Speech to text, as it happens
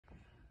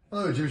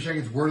Hello, Jimmy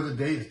Shanken's word of the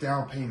day is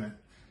down payment.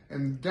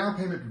 And down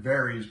payment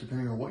varies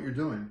depending on what you're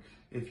doing.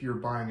 If you're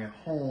buying a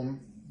home,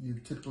 you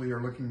typically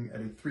are looking at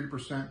a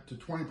 3% to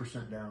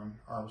 20% down.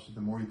 Obviously,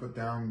 the more you put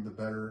down, the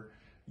better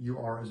you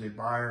are as a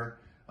buyer.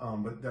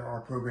 But there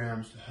are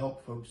programs to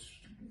help folks,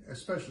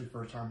 especially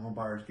first-time home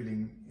buyers,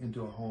 getting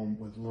into a home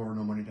with low or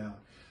no money down.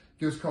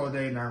 Give us a call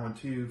today,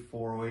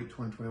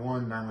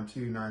 912-408-2021,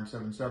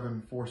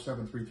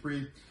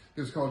 912-977-4733.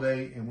 Give us a call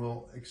today and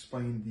we'll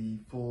explain the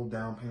full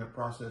down payment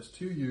process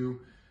to you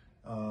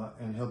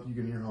and help you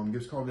get in your home. Give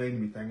us a call today and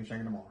we'll be thanking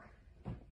Shanken tomorrow.